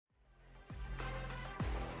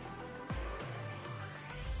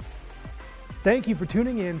Thank you for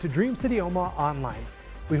tuning in to Dream City Omaha Online.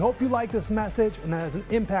 We hope you like this message and that has an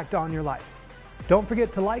impact on your life. Don't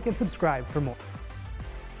forget to like and subscribe for more.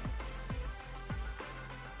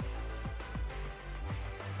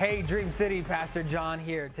 Hey, Dream City, Pastor John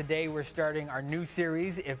here. Today we're starting our new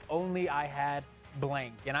series, If Only I Had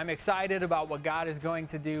Blank. And I'm excited about what God is going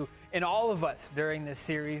to do in all of us during this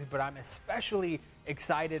series, but I'm especially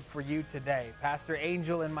excited for you today. Pastor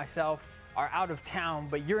Angel and myself are out of town,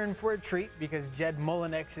 but you're in for a treat because Jed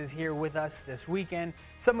Mullenix is here with us this weekend.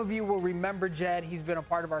 Some of you will remember Jed. He's been a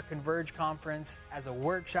part of our Converge conference as a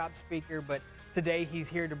workshop speaker, but today he's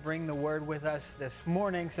here to bring the word with us this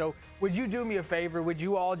morning. So would you do me a favor? Would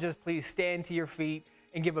you all just please stand to your feet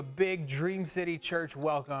and give a big Dream City Church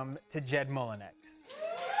welcome to Jed Mullenix?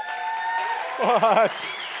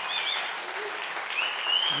 What?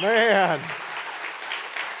 Man.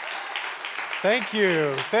 Thank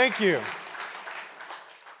you. Thank you.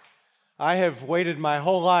 I have waited my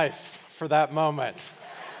whole life for that moment.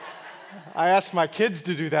 I ask my kids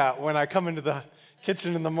to do that when I come into the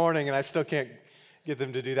kitchen in the morning, and I still can't get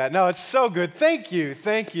them to do that. No, it's so good. Thank you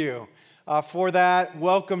for that.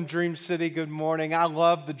 Welcome, Dream City. Good morning. I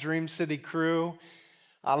love the Dream City crew.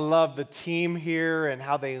 I love the team here and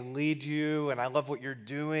how they lead you, and I love what you're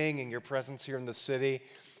doing and your presence here in the city.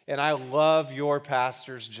 And I love your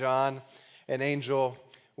pastors, John and Angel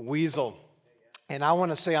Weasel. And I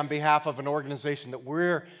want to say on behalf of an organization that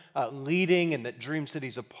we're leading and that Dream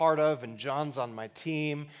City's a part of, and John's on my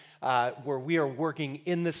team, where we are working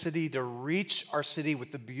in the city to reach our city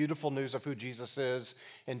with the beautiful news of who Jesus is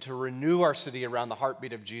and to renew our city around the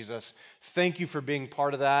heartbeat of Jesus. Thank you for being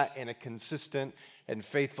part of that in a consistent and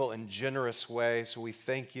faithful and generous way. So we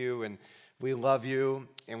thank you and we love you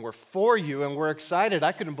and we're for you and we're excited.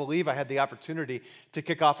 I couldn't believe I had the opportunity to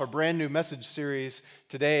kick off a brand new message series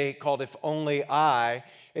today called If Only I.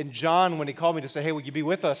 And John, when he called me to say, hey, will you be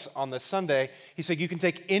with us on this Sunday? He said, you can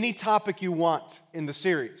take any topic you want in the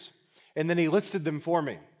series. And then he listed them for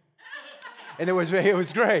me. And it was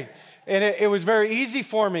great. And it was very easy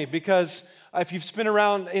for me because if you've spent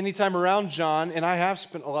any time around John, and I have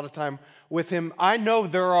spent a lot of time with him, I know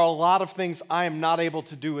there are a lot of things I am not able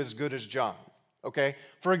to do as good as John, okay?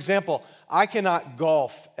 For example, I cannot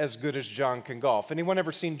golf as good as John can golf. Anyone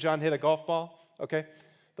ever seen John hit a golf ball? Okay,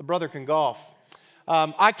 the brother can golf.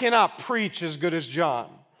 I cannot preach as good as John,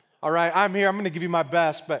 all right? I'm here, I'm going to give you my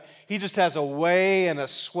best, but he just has a way and a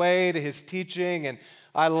sway to his teaching, and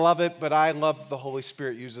I love it, but I love that the Holy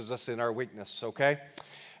Spirit uses us in our weakness, okay?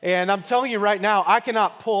 And I'm telling you right now, I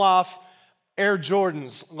cannot pull off Air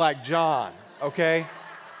Jordans like John, okay?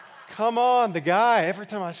 Come on, the guy. Every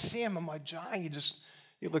time I see him, I'm like, John,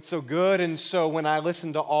 you look so good. And so when I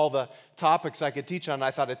listened to all the topics I could teach on, I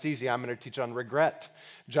thought it's easy. I'm going to teach on regret.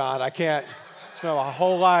 John, I can't spend my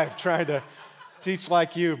whole life trying to teach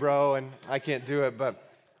like you, bro, and I can't do it. But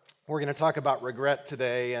we're going to talk about regret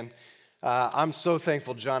today. And I'm so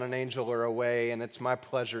thankful John and Angel are away, and it's my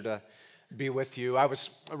pleasure to be with you. I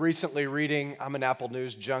was recently reading, I'm an Apple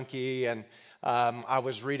News junkie, and I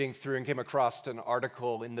was reading through and came across an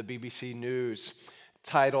article in the BBC News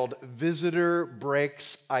titled, Visitor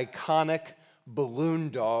Breaks Iconic Balloon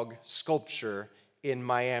Dog Sculpture in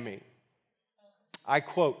Miami. I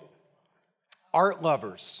quote, art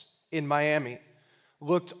lovers in Miami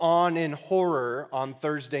looked on in horror on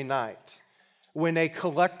Thursday night when a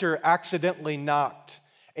collector accidentally knocked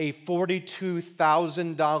a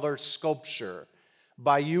 $42,000 sculpture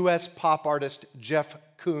by U.S. pop artist Jeff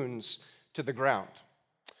Koons to the ground.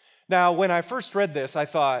 Now, when I first read this, I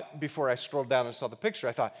thought, before I scrolled down and saw the picture,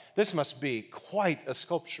 I thought, this must be quite a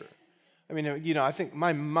sculpture. I mean, I think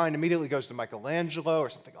my mind immediately goes to Michelangelo or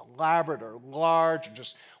something elaborate or large, or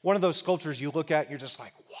just one of those sculptures you look at and you're just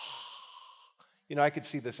like, wow. I could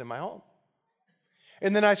see this in my home.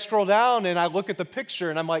 And then I scroll down and I look at the picture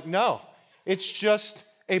and I'm like, no, it's just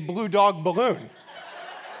a blue dog balloon.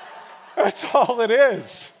 That's all it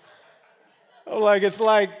is. It's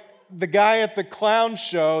like the guy at the clown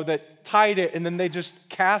show that tied it and then they just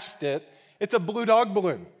cast it. It's a blue dog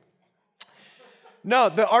balloon. No,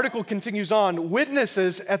 the article continues on.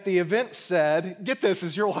 Witnesses at the event said, get this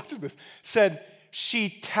as you're watching this, said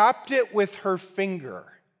she tapped it with her finger.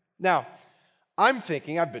 Now, I'm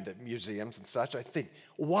thinking, I've been to museums and such, I think,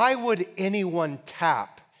 why would anyone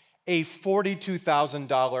tap a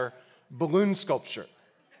 $42,000 balloon sculpture?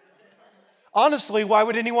 Honestly, why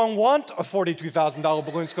would anyone want a $42,000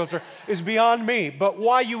 balloon sculpture is beyond me. But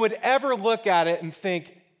why you would ever look at it and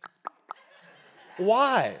think,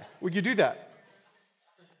 why would you do that?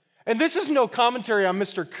 And this is no commentary on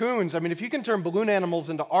Mr. Coons. I mean, if you can turn balloon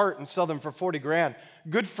animals into art and sell them for 40 grand,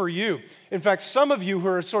 good for you. In fact, some of you who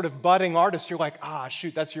are sort of budding artists, you're like,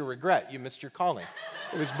 shoot, that's your regret. You missed your calling.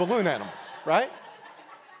 It was balloon animals, right?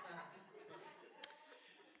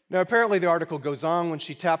 Now, apparently the article goes on, when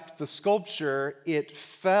she tapped the sculpture, it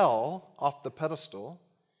fell off the pedestal,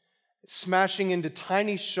 smashing into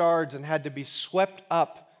tiny shards and had to be swept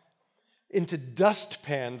up into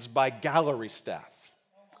dustpans by gallery staff.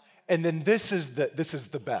 And then this is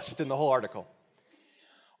the best in the whole article.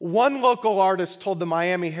 One local artist told the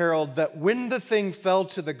Miami Herald that when the thing fell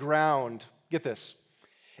to the ground, get this,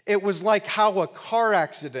 it was like how a car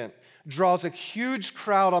accident draws a huge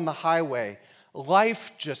crowd on the highway.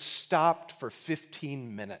 Life just stopped for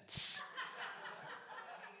 15 minutes.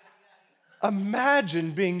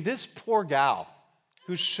 Imagine being this poor gal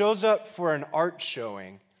who shows up for an art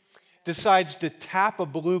showing, decides to tap a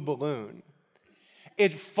blue balloon.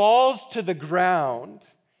 It falls to the ground.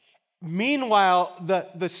 Meanwhile,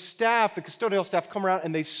 the staff, the custodial staff, come around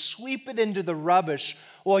and they sweep it into the rubbish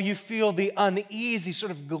while you feel the uneasy,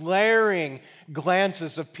 sort of glaring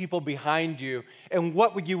glances of people behind you. And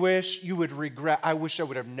what would you wish? You would regret, I wish I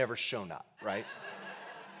would have never shown up, right?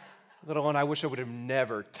 Let alone, I wish I would have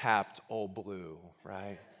never tapped old blue,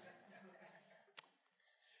 right?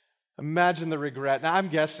 Imagine the regret. Now, I'm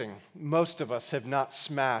guessing most of us have not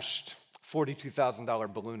smashed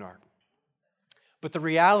 $42,000 balloon art. But the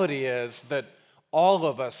reality is that all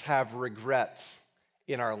of us have regrets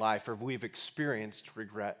in our life, or we've experienced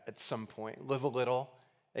regret at some point. Live a little,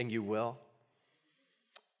 and you will.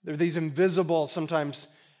 There are these invisible, sometimes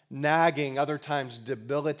nagging, other times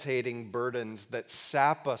debilitating burdens that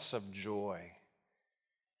sap us of joy.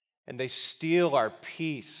 And they steal our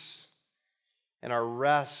peace and our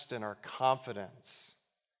rest and our confidence.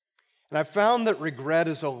 And I've found that regret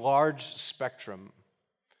is a large spectrum.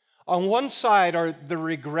 On one side are the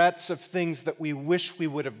regrets of things that we wish we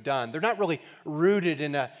would have done. They're not really rooted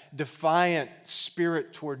in a defiant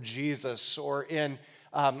spirit toward Jesus or in,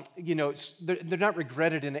 they're not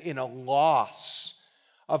regretted in a loss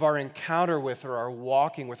of our encounter with or our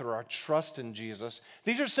walking with or our trust in Jesus.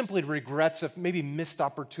 These are simply regrets of maybe missed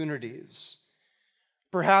opportunities.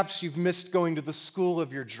 Perhaps you've missed going to the school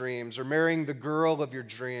of your dreams, or marrying the girl of your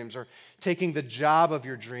dreams, or taking the job of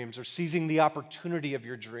your dreams, or seizing the opportunity of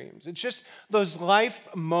your dreams. It's just those life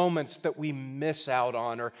moments that we miss out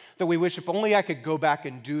on, or that we wish if only I could go back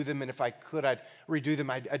and do them, and if I could, I'd redo them,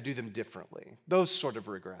 I'd do them differently. Those sort of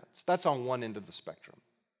regrets. That's on one end of the spectrum.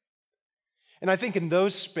 And I think in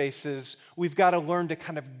those spaces, we've got to learn to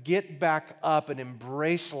kind of get back up and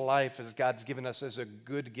embrace life as God's given us as a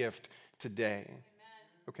good gift today.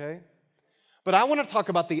 Okay? But I want to talk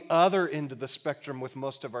about the other end of the spectrum with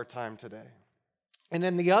most of our time today. And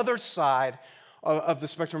then the other side of the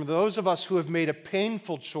spectrum, those of us who have made a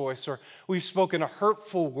painful choice, or we've spoken a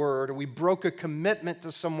hurtful word, or we broke a commitment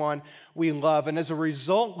to someone we love, and as a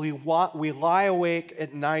result, we lie awake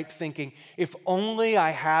at night thinking, if only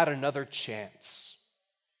I had another chance.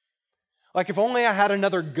 Like if only I had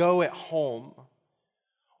another go at home,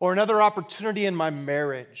 or another opportunity in my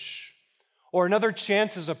marriage, or another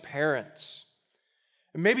chance as a parent.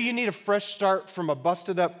 And maybe you need a fresh start from a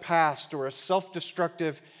busted up past or a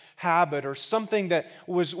self-destructive habit or something that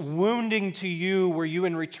was wounding to you where you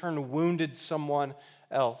in return wounded someone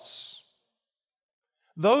else.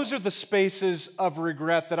 Those are the spaces of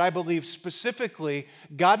regret that I believe specifically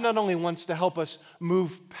God not only wants to help us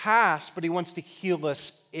move past, but He wants to heal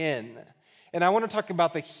us in. And I want to talk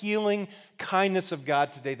about the healing kindness of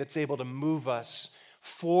God today that's able to move us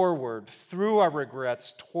forward through our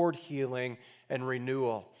regrets toward healing and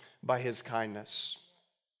renewal by His kindness.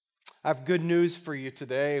 I have good news for you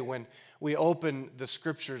today. When we open the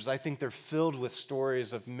scriptures, I think they're filled with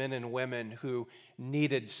stories of men and women who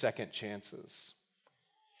needed second chances.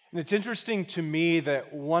 And it's interesting to me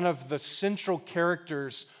that one of the central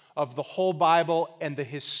characters of the whole Bible and the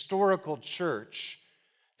historical church,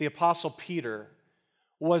 the Apostle Peter,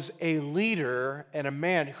 was a leader and a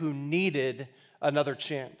man who needed another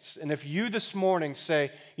chance. And if you this morning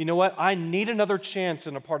say, you know what, I need another chance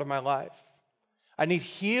in a part of my life. I need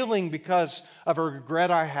healing because of a regret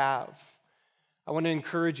I have. I want to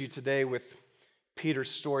encourage you today with Peter's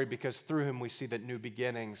story, because through him we see that new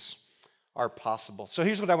beginnings are possible. So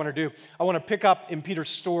here's what I want to do. I want to pick up in Peter's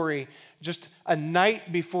story just a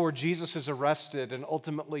night before Jesus is arrested and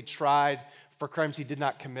ultimately tried for crimes he did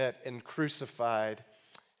not commit and crucified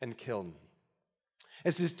and killed.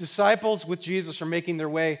 As his disciples with Jesus are making their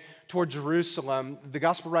way toward Jerusalem, the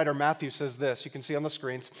gospel writer Matthew says this, you can see on the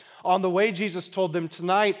screens. On the way, Jesus told them,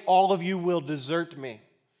 "Tonight, all of you will desert me.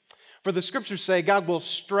 For the scriptures say, God will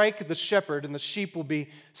strike the shepherd and the sheep will be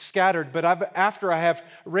scattered. But after I have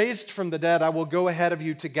raised from the dead, I will go ahead of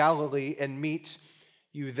you to Galilee and meet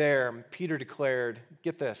you there. Peter declared,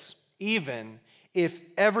 get this, even if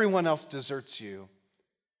everyone else deserts you,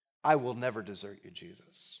 I will never desert you,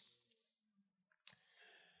 Jesus.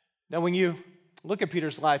 Now, when you look at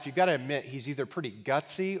Peter's life, you've got to admit he's either pretty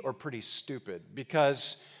gutsy or pretty stupid.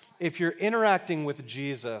 Because if you're interacting with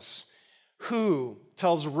Jesus, who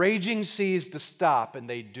tells raging seas to stop, and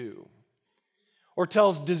they do, or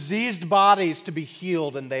tells diseased bodies to be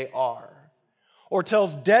healed, and they are, or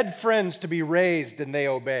tells dead friends to be raised, and they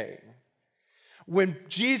obey. When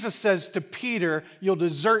Jesus says to Peter, you'll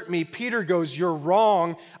desert me, Peter goes, you're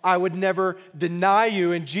wrong, I would never deny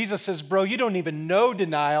you. And Jesus says, bro, you don't even know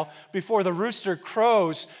denial. Before the rooster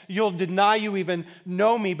crows, you'll deny you even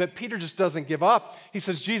know me. But Peter just doesn't give up. He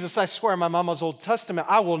says, Jesus, I swear on my mama's Old Testament,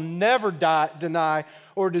 I will never deny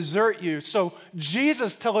or desert you. So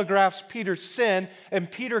Jesus telegraphs Peter's sin,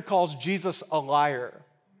 and Peter calls Jesus a liar.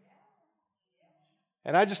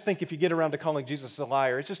 And I just think if you get around to calling Jesus a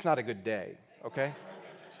liar, it's just not a good day. Okay?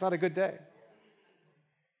 It's not a good day.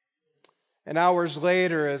 And hours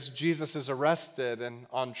later, as Jesus is arrested and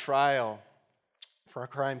on trial for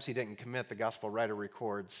crimes he didn't commit, the gospel writer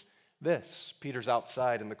records this. Peter's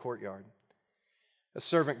outside in the courtyard. A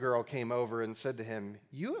servant girl came over and said to him,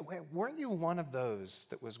 weren't you one of those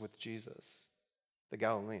that was with Jesus, the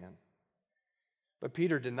Galilean? But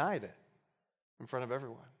Peter denied it in front of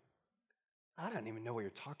everyone. I don't even know what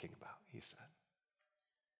you're talking about, he said.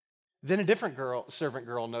 Then a different servant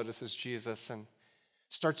girl notices Jesus and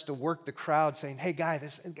starts to work the crowd saying, hey,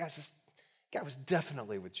 this guy was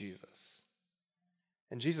definitely with Jesus.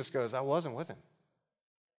 And Jesus goes, I wasn't with him.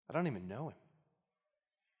 I don't even know him.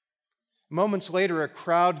 Moments later, a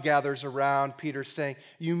crowd gathers around Peter saying,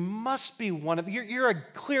 you must be one of, you're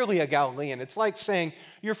clearly a Galilean. It's like saying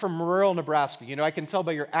you're from rural Nebraska. I can tell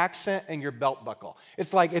by your accent and your belt buckle. It's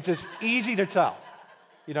just easy to tell,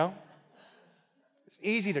 It's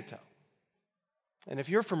easy to tell. And if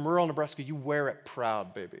you're from rural Nebraska, you wear it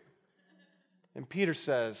proud, baby. And Peter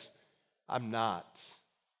says, I'm not,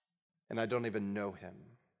 and I don't even know him.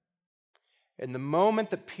 And the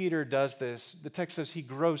moment that Peter does this, the text says he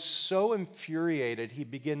grows so infuriated, he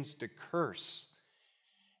begins to curse.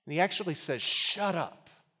 And he actually says, shut up.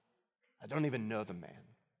 I don't even know the man.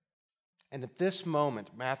 And at this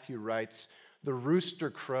moment, Matthew writes, the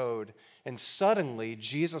rooster crowed, and suddenly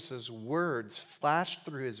Jesus' words flashed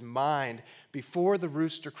through his mind. Before the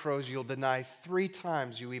rooster crows, you'll deny 3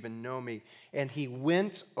 times you even know me. And he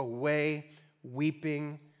went away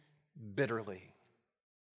weeping bitterly.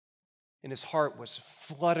 And his heart was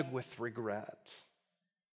flooded with regret.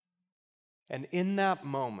 And in that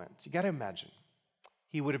moment, you got to imagine,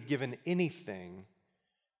 he would have given anything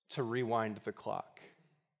to rewind the clock.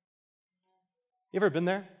 You ever been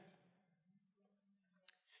there?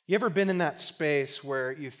 You ever been in that space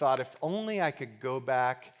where you thought, if only I could go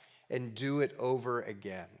back and do it over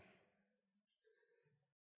again?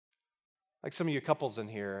 Like some of you couples in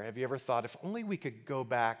here, have you ever thought, if only we could go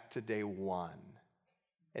back to day 1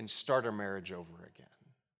 and start our marriage over again?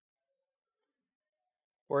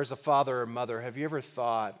 Or as a father or mother, have you ever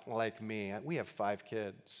thought, like me, we have 5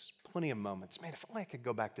 kids, plenty of moments, man, if only I could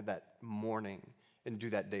go back to that morning and do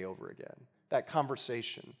that day over again, that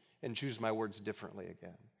conversation and choose my words differently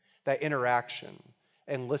again, that interaction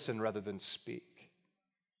and listen rather than speak,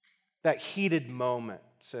 that heated moment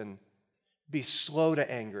and be slow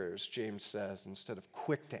to anger, as James says, instead of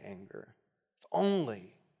quick to anger. If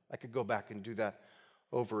only I could go back and do that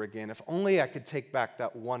over again. If only I could take back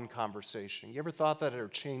that one conversation. You ever thought that, or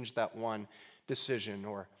changed that one decision?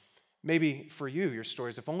 Or maybe for you, your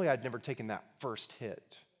story is, if only I'd never taken that first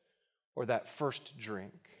hit, or that first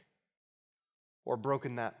drink, or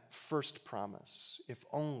broken that first promise. If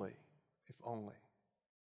only, if only.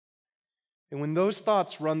 And when those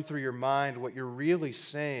thoughts run through your mind, what you're really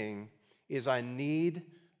saying is, I need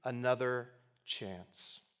another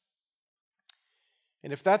chance.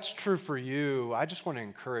 And if that's true for you, I just want to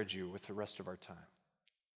encourage you with the rest of our time.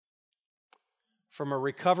 From a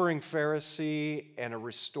recovering Pharisee and a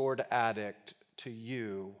restored addict to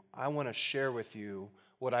you, I want to share with you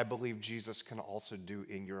what I believe Jesus can also do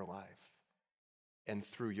in your life and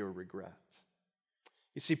through your regret.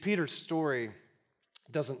 You see, Peter's story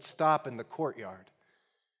doesn't stop in the courtyard.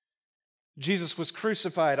 Jesus was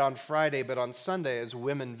crucified on Friday, but on Sunday, as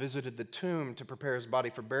women visited the tomb to prepare his body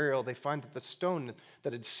for burial, they find that the stone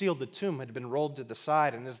that had sealed the tomb had been rolled to the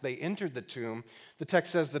side. And as they entered the tomb, the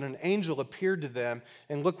text says that an angel appeared to them.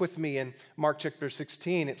 And look with me in Mark chapter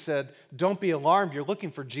 16. It said, "Don't be alarmed. You're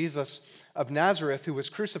looking for Jesus of Nazareth who was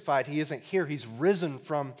crucified. He isn't here. He's risen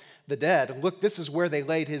from the dead. And look, this is where they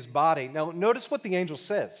laid his body." Now, notice what the angel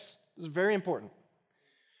says. This is very important.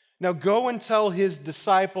 "Now go and tell his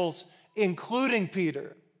disciples," including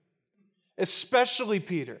Peter, especially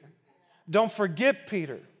Peter. Don't forget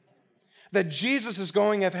Peter, that Jesus is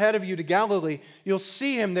going ahead of you to Galilee. You'll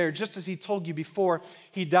see him there just as he told you before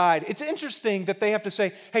he died. It's interesting that they have to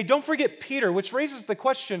say, hey, don't forget Peter, which raises the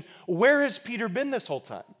question, where has Peter been this whole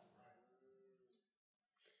time?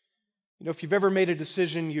 You know, if you've ever made a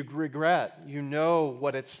decision you regret, you know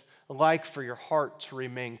what it's like for your heart to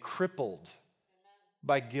remain crippled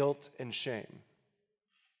by guilt and shame.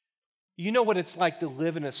 You know what it's like to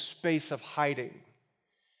live in a space of hiding.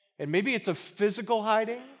 And maybe it's a physical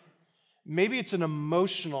hiding. Maybe it's an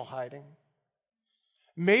emotional hiding.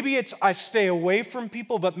 Maybe it's I stay away from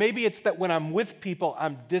people, but maybe it's that when I'm with people,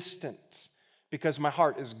 I'm distant because my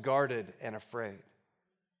heart is guarded and afraid.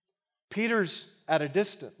 Peter's at a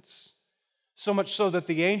distance, so much so that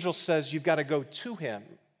the angel says you've got to go to him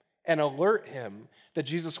and alert him that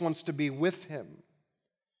Jesus wants to be with him.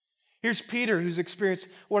 Here's Peter, who's experienced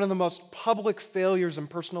one of the most public failures and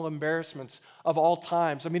personal embarrassments of all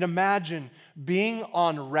times. I mean, imagine being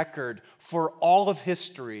on record for all of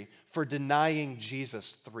history for denying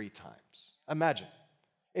Jesus 3 times. Imagine.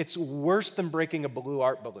 It's worse than breaking a blue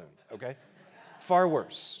art balloon, okay? Far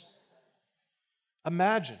worse.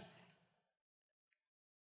 Imagine.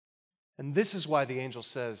 And this is why the angel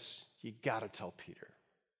says, you got to tell Peter.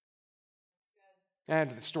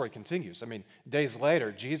 And the story continues. I mean, days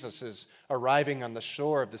later, Jesus is arriving on the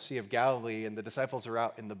shore of the Sea of Galilee, and the disciples are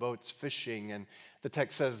out in the boats fishing. And the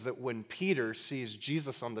text says that when Peter sees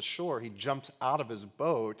Jesus on the shore, he jumps out of his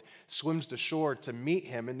boat, swims to shore to meet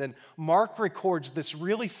him. And then Mark records this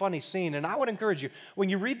really funny scene. And I would encourage you, when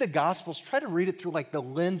you read the Gospels, try to read it through like the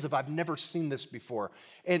lens of I've never seen this before,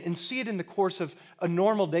 and see it in the course of a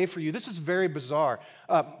normal day for you. This is very bizarre.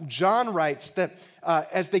 John writes that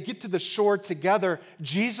as they get to the shore together,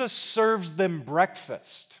 Jesus serves them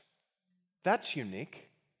breakfast. That's unique.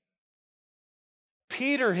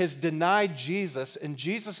 Peter has denied Jesus, and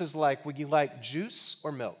Jesus is like, would you like juice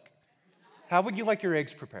or milk? How would you like your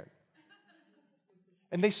eggs prepared?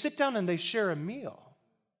 And they sit down and they share a meal.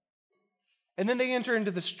 And then they enter into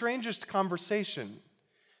the strangest conversation.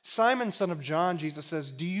 Simon, son of John, Jesus says,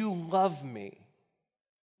 do you love me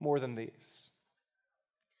more than these?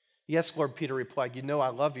 Yes, Lord, Peter replied, you know I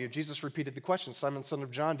love you. Jesus repeated the question, Simon, son of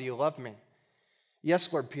John, do you love me?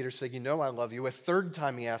 Yes, Lord, Peter said, you know I love you. A third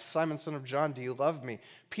time he asked, Simon, son of John, do you love me?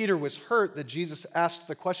 Peter was hurt that Jesus asked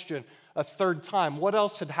the question a third time. What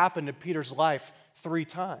else had happened in Peter's life 3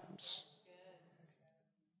 times?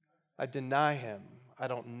 I deny him. I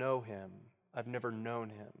don't know him. I've never known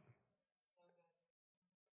him.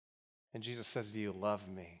 And Jesus says, do you love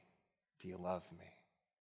me? Do you love me?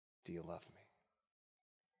 Do you love me?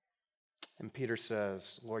 And Peter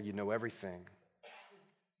says, Lord, you know everything.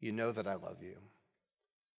 You know that I love you.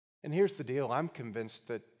 And here's the deal. I'm convinced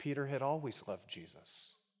that Peter had always loved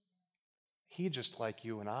Jesus. He, just like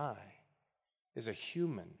you and I, is a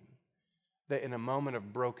human that in a moment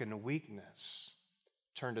of broken weakness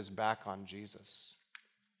turned his back on Jesus.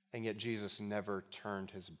 And yet Jesus never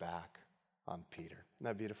turned his back on Peter. Isn't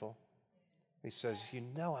that beautiful? He says, you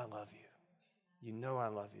know I love you. You know I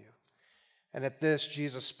love you. And at this,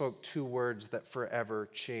 Jesus spoke 2 words that forever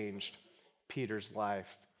changed Peter's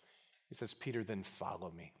life. He says, Peter, then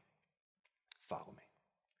follow me. Follow me.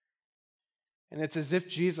 And it's as if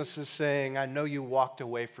Jesus is saying, I know you walked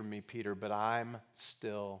away from me, Peter, but I'm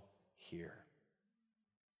still here.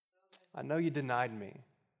 I know you denied me,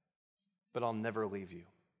 but I'll never leave you,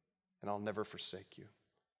 and I'll never forsake you.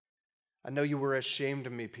 I know you were ashamed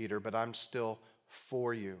of me, Peter, but I'm still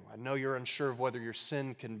for you. I know you're unsure of whether your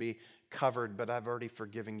sin can be covered, but I've already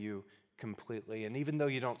forgiven you completely. And even though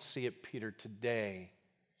you don't see it, Peter, today,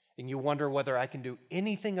 and you wonder whether I can do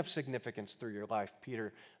anything of significance through your life,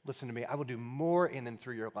 Peter, listen to me. I will do more in and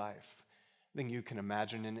through your life than you can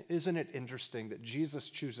imagine. And isn't it interesting that Jesus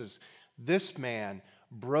chooses this man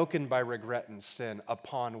broken by regret and sin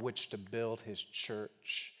upon which to build his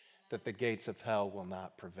church that the gates of hell will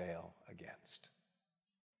not prevail against?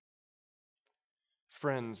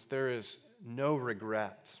 Friends, there is no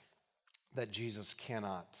regret that Jesus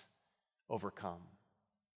cannot overcome.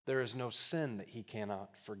 There is no sin that he cannot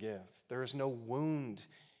forgive. There is no wound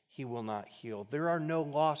he will not heal. There are no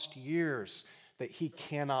lost years that he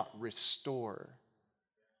cannot restore.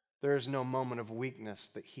 There is no moment of weakness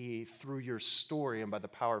that he, through your story and by the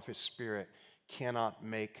power of his Spirit, cannot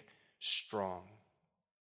make strong.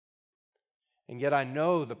 And yet I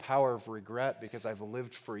know the power of regret because I've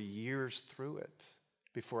lived for years through it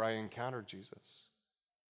before I encountered Jesus.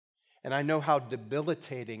 And I know how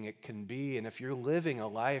debilitating it can be. And if you're living a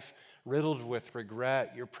life riddled with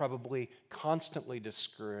regret, you're probably constantly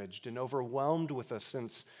discouraged and overwhelmed with a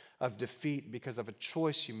sense of defeat because of a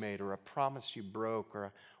choice you made or a promise you broke or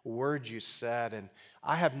a word you said. And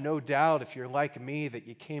I have no doubt, if you're like me, that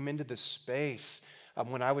you came into this space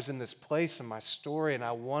when I was in this place in my story, and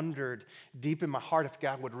I wondered deep in my heart if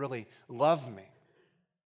God would really love me.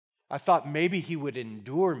 I thought maybe he would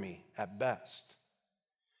endure me at best.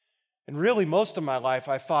 And really, most of my life,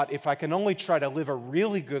 I thought if I can only try to live a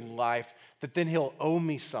really good life, that then he'll owe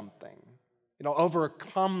me something.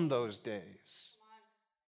 Overcome those days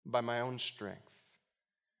by my own strength.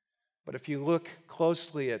 But if you look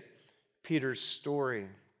closely at Peter's story,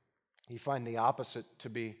 you find the opposite to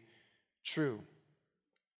be true.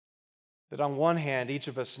 That on one hand, each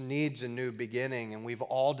of us needs a new beginning, and we've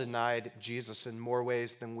all denied Jesus in more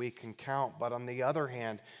ways than we can count. But on the other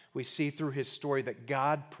hand, we see through his story that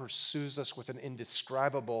God pursues us with an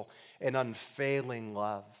indescribable and unfailing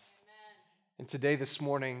love. Amen. And today, this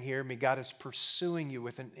morning, hear me, God is pursuing you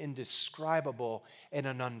with an indescribable and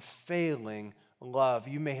an unfailing love.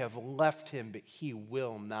 You may have left him, but he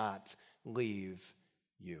will not leave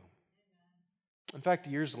you. Amen. In fact,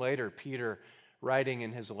 years later, Peter, writing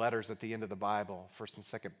in his letters at the end of the Bible, 1st and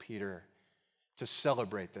 2nd Peter, to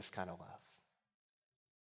celebrate this kind of love.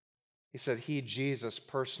 He said, he, Jesus,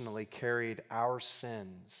 personally carried our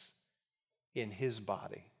sins in his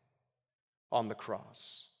body on the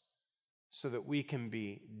cross so that we can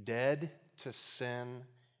be dead to sin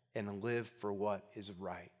and live for what is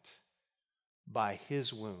right. By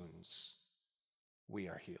his wounds, we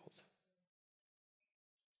are healed.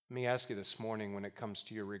 Let me ask you this morning, when it comes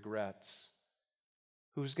to your regrets,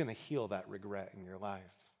 who's going to heal that regret in your life?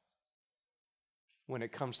 When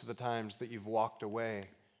it comes to the times that you've walked away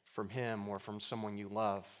from him or from someone you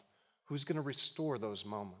love, who's going to restore those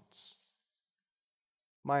moments?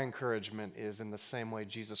 My encouragement is, in the same way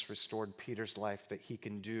Jesus restored Peter's life, that he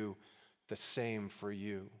can do the same for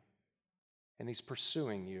you. And he's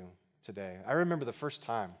pursuing you today. I remember the first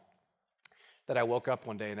time that I woke up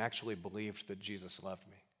one day and actually believed that Jesus loved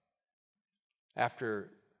me. After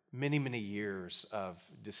many, many years of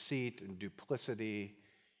deceit and duplicity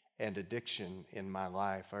and addiction in my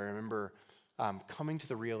life, I remember coming to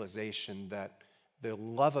the realization that the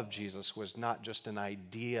love of Jesus was not just an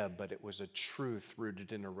idea, but it was a truth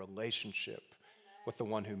rooted in a relationship with the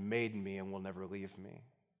one who made me and will never leave me.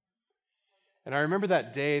 And I remember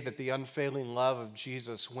that day that the unfailing love of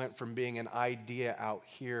Jesus went from being an idea out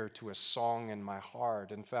here to a song in my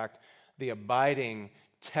heart. In fact, the abiding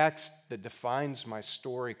text that defines my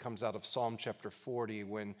story comes out of Psalm chapter 40,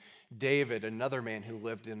 when David, another man who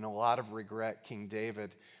lived in a lot of regret, King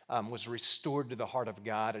David, was restored to the heart of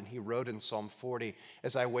God. And he wrote in Psalm 40,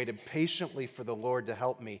 as I waited patiently for the Lord to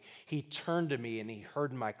help me, he turned to me and he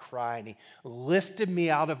heard my cry, and he lifted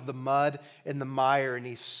me out of the mud and the mire, and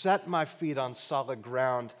he set my feet on solid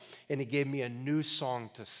ground, and he gave me a new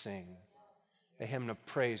song to sing, a hymn of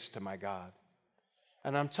praise to my God.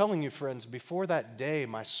 And I'm telling you, friends, before that day,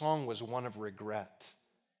 my song was one of regret.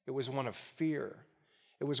 It was one of fear.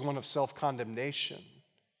 It was one of self-condemnation.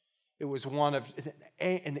 It was one of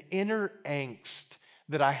an inner angst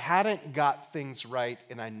that I hadn't got things right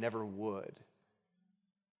and I never would.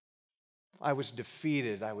 I was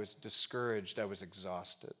defeated. I was discouraged. I was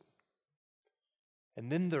exhausted.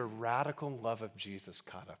 And then the radical love of Jesus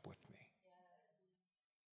caught up with me.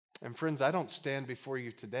 And friends, I don't stand before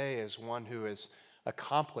you today as one who has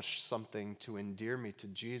accomplished something to endear me to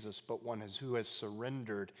Jesus, but one who has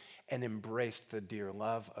surrendered and embraced the dear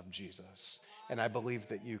love of Jesus. And I believe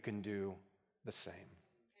that you can do the same.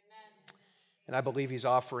 Amen. And I believe he's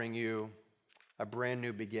offering you a brand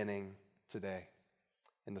new beginning today,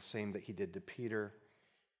 in the same that he did to Peter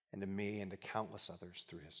and to me and to countless others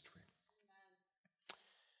through history. Amen.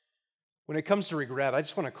 When it comes to regret, I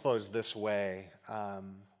just want to close this way.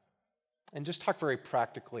 And just talk very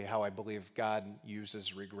practically how I believe God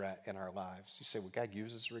uses regret in our lives. You say, well, God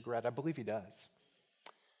uses regret? I believe he does.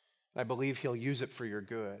 And I believe he'll use it for your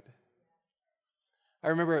good. I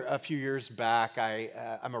remember a few years back,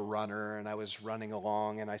 I'm a runner, and I was running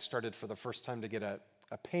along, and I started for the first time to get a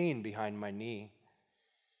pain behind my knee.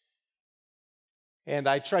 And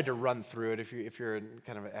I tried to run through it. If you're in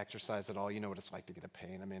kind of an exercise at all, you know what it's like to get a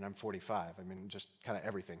pain. I mean, I'm 45. I mean, just kind of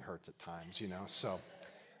everything hurts at times, you know. So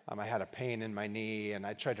I had a pain in my knee, and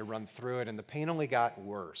I tried to run through it, and the pain only got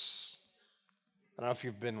worse. I don't know if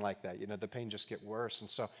you've been like that. You know, the pain just get worse. And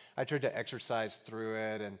so I tried to exercise through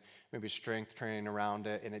it and maybe strength training around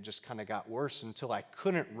it, and it just kind of got worse until I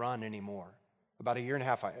couldn't run anymore. About a year and a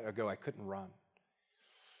half ago, I couldn't run.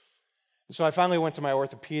 And so I finally went to my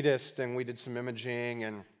orthopedist, and we did some imaging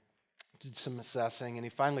and did some assessing, and he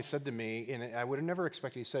finally said to me, and I would have never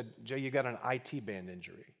expected, he said, "Jay, you got an IT band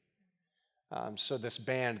injury." So this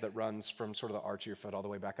band that runs from sort of the arch of your foot all the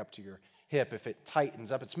way back up to your hip, if it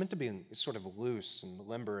tightens up, it's meant to be sort of loose and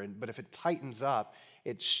limber, but if it tightens up,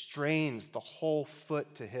 it strains the whole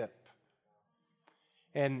foot to hip.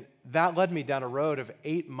 And that led me down a road of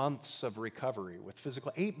 8 months of recovery with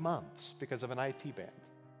physical, 8 months because of an IT band.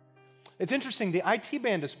 It's interesting, the IT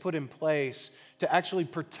band is put in place to actually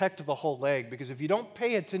protect the whole leg, because if you don't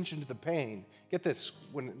pay attention to the pain, get this,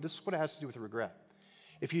 this is what it has to do with regret.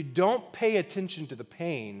 If you don't pay attention to the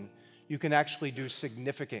pain, you can actually do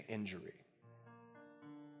significant injury.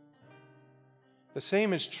 The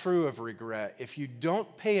same is true of regret. If you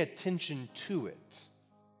don't pay attention to it,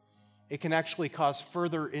 it can actually cause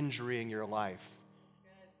further injury in your life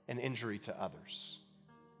and injury to others.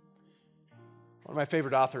 One of my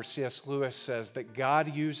favorite authors, C.S. Lewis, says that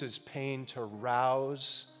God uses pain to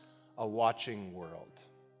rouse a watching world.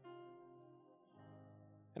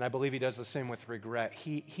 And I believe he does the same with regret.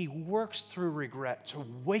 He works through regret to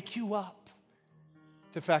wake you up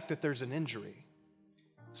to the fact that there's an injury.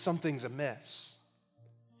 Something's amiss.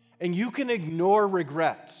 And you can ignore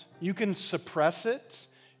regret. You can suppress it.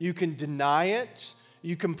 You can deny it.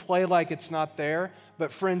 You can play like it's not there.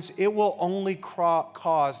 But friends, it will only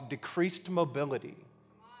cause decreased mobility,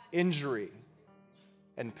 injury,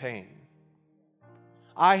 and pain.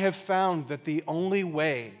 I have found that the only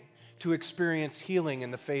way to experience healing in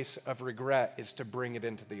the face of regret is to bring it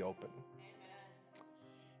into the open.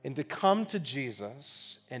 And to come to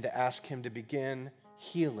Jesus and to ask him to begin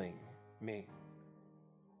healing me.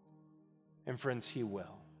 And friends, he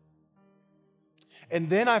will. And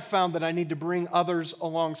then I found that I need to bring others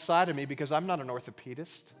alongside of me, because I'm not an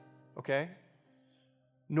orthopedist, okay?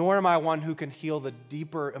 Nor am I one who can heal the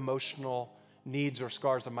deeper emotional needs or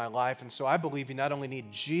scars of my life. And so I believe you not only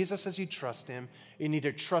need Jesus as you trust him, you need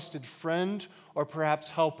a trusted friend or perhaps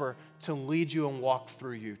helper to lead you and walk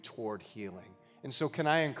through you toward healing. And so can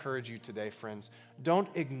I encourage you today, friends, don't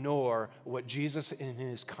ignore what Jesus in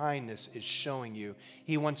his kindness is showing you.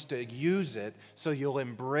 He wants to use it so you'll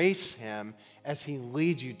embrace him as he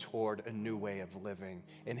leads you toward a new way of living.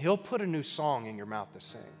 And he'll put a new song in your mouth to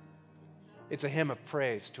sing. It's a hymn of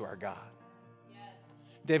praise to our God.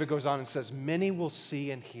 David goes on and says, many will see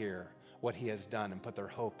and hear what he has done and put their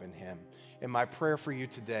hope in him. And my prayer for you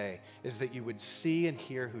today is that you would see and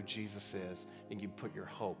hear who Jesus is and you put your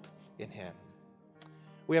hope in him.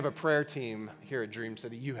 We have a prayer team here at Dream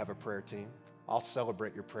City. You have a prayer team. I'll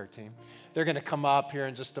celebrate your prayer team. They're going to come up here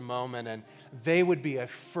in just a moment, and they would be a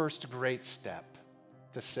first great step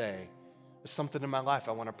to say, there's something in my life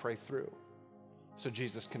I want to pray through so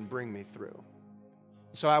Jesus can bring me through.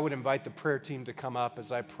 So I would invite the prayer team to come up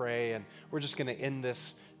as I pray, and we're just going to end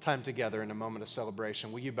this time together in a moment of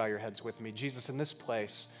celebration. Will you bow your heads with me? Jesus, in this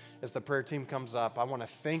place, as the prayer team comes up, I want to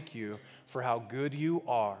thank you for how good you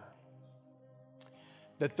are.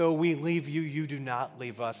 That though we leave you, you do not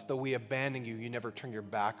leave us. Though we abandon you, you never turn your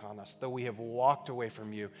back on us. Though we have walked away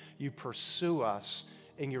from you, you pursue us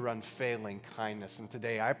in your unfailing kindness. And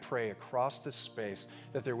today I pray across this space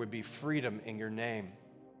that there would be freedom in your name.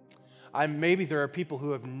 Maybe there are people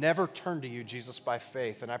who have never turned to you, Jesus, by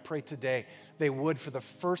faith, and I pray today they would, for the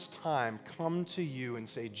first time, come to you and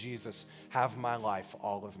say, Jesus, have my life,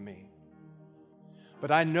 all of me.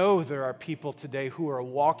 But I know there are people today who are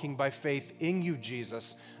walking by faith in you,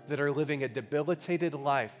 Jesus, that are living a debilitated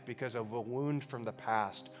life because of a wound from the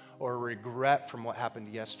past or a regret from what happened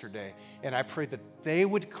yesterday. And I pray that they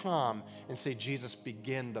would come and say, Jesus,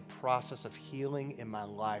 begin the process of healing in my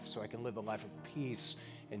life so I can live a life of peace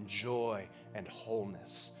and joy and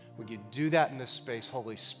wholeness. Would you do that in this space?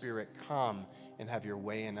 Holy Spirit, come and have your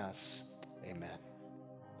way in us. Amen.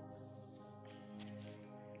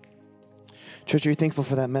 Church, are you thankful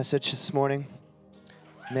for that message this morning?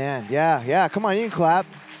 Man, yeah. Come on, you can clap.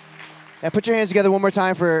 Yeah, put your hands together one more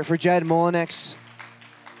time for Jed Molinix.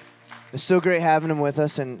 It's so great having him with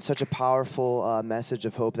us, and such a powerful message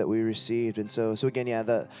of hope that we received. And so again, yeah,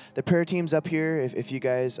 the prayer team's up here if you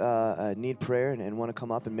guys need prayer and want to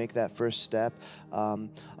come up and make that first step.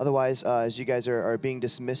 Otherwise, as you guys are being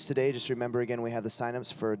dismissed today, just remember again, we have the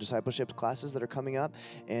signups for discipleship classes that are coming up,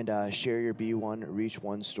 and share your Be1, Reach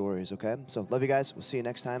One stories, okay? So love you guys. We'll see you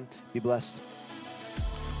next time. Be blessed.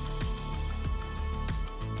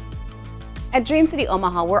 At Dream City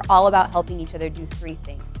Omaha, we're all about helping each other do 3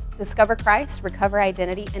 things: discover Christ, recover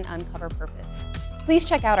identity, and uncover purpose. Please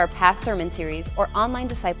check out our past sermon series or online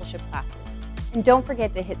discipleship classes. And don't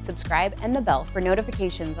forget to hit subscribe and the bell for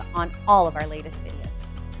notifications on all of our latest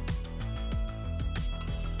videos.